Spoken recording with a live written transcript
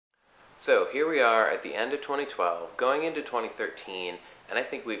So here we are at the end of 2012, going into 2013, and I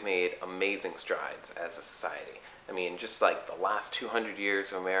think we've made amazing strides as a society. I mean, just like the last 200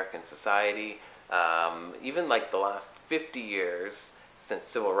 years of American society, even like the last 50 years since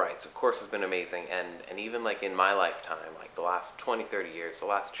civil rights, of course, has been amazing. And even like in my lifetime, like the last 20, 30 years, the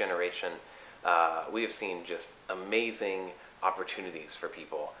last generation, we have seen just amazing opportunities for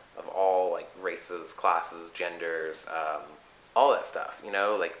people of all like races, classes, genders, all that stuff. You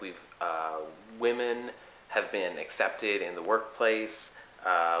know, like women have been accepted in the workplace.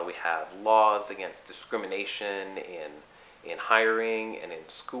 We have laws against discrimination in hiring and in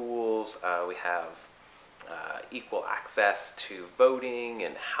schools. We have equal access to voting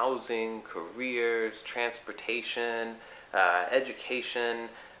and housing, careers, transportation, education.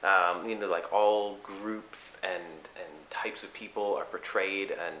 Like all groups and types of people are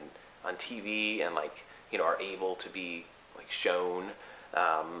portrayed and on TV and are able to be shown.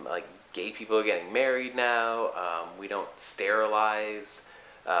 Like gay people are getting married now. We don't sterilize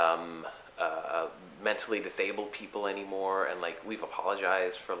mentally disabled people anymore, and we've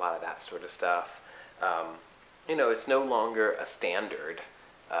apologized for a lot of that sort of stuff. It's no longer a standard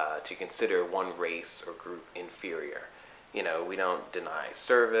to consider one race or group inferior. We don't deny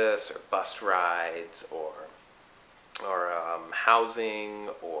service or bus rides or housing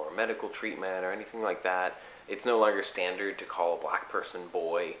or medical treatment or anything like that. It's no longer standard to call a black person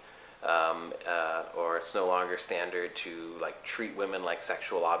boy, or it's no longer standard to treat women like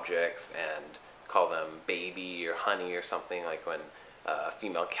sexual objects and call them baby or honey or something, like when a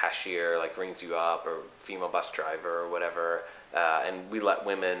female cashier rings you up, or female bus driver or whatever. And we let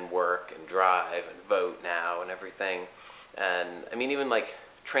women work and drive and vote now and everything. And I mean, even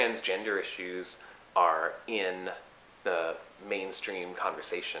transgender issues are in the mainstream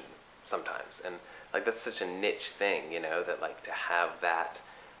conversation sometimes, and that's such a niche thing, that to have that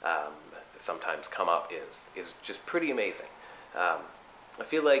sometimes come up is just pretty amazing. I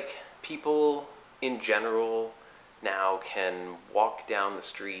feel like people in general now can walk down the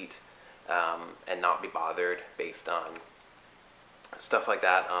street and not be bothered based on stuff like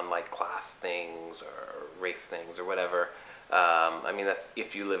that, on class things or race things or whatever. I mean, that's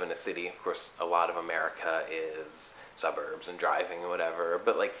if you live in a city. Of course, a lot of America is suburbs and driving and whatever,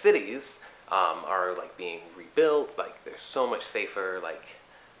 but cities are being rebuilt. They're so much safer.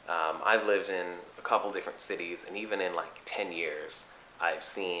 I've lived in a couple different cities, and even in 10 years, I've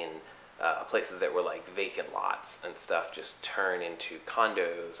seen places that were vacant lots and stuff just turn into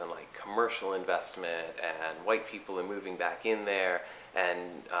condos and commercial investment, and white people are moving back in there,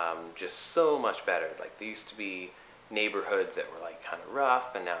 and just so much better. There used to be neighborhoods that were kind of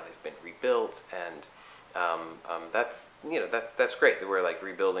rough, and now they've been rebuilt, and that's great that we're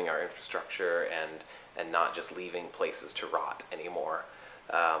rebuilding our infrastructure and not just leaving places to rot anymore.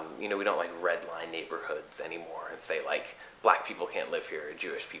 We don't redline neighborhoods anymore and say black people can't live here, or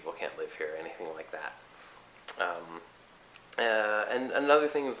Jewish people can't live here, anything like that. And another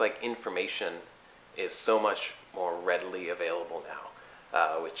thing is information is so much more readily available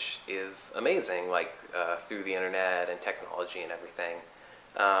now, which is amazing, through the internet and technology and everything.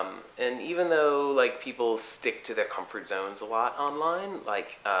 And even though people stick to their comfort zones a lot online,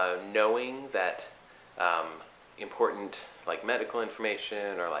 knowing that important medical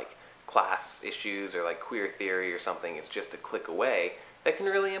information or class issues or queer theory or something is just a click away, that can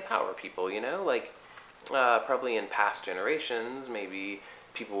really empower people. Probably in past generations, maybe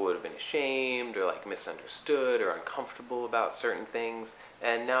people would have been ashamed or misunderstood or uncomfortable about certain things,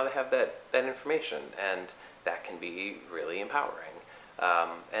 and now they have that information, and that can be really empowering.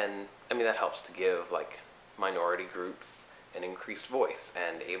 And I mean, that helps to give minority groups an increased voice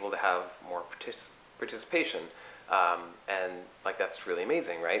and able to have more participation. And that's really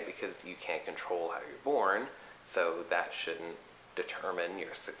amazing, right? Because you can't control how you're born, so that shouldn't determine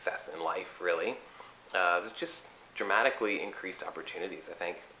your success in life, really. There's just dramatically increased opportunities, I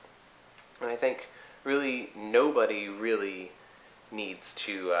think. And I think really nobody really needs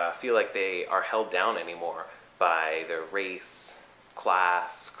to feel like they are held down anymore by their race,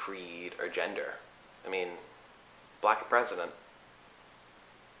 class, creed, or gender. I mean, black president.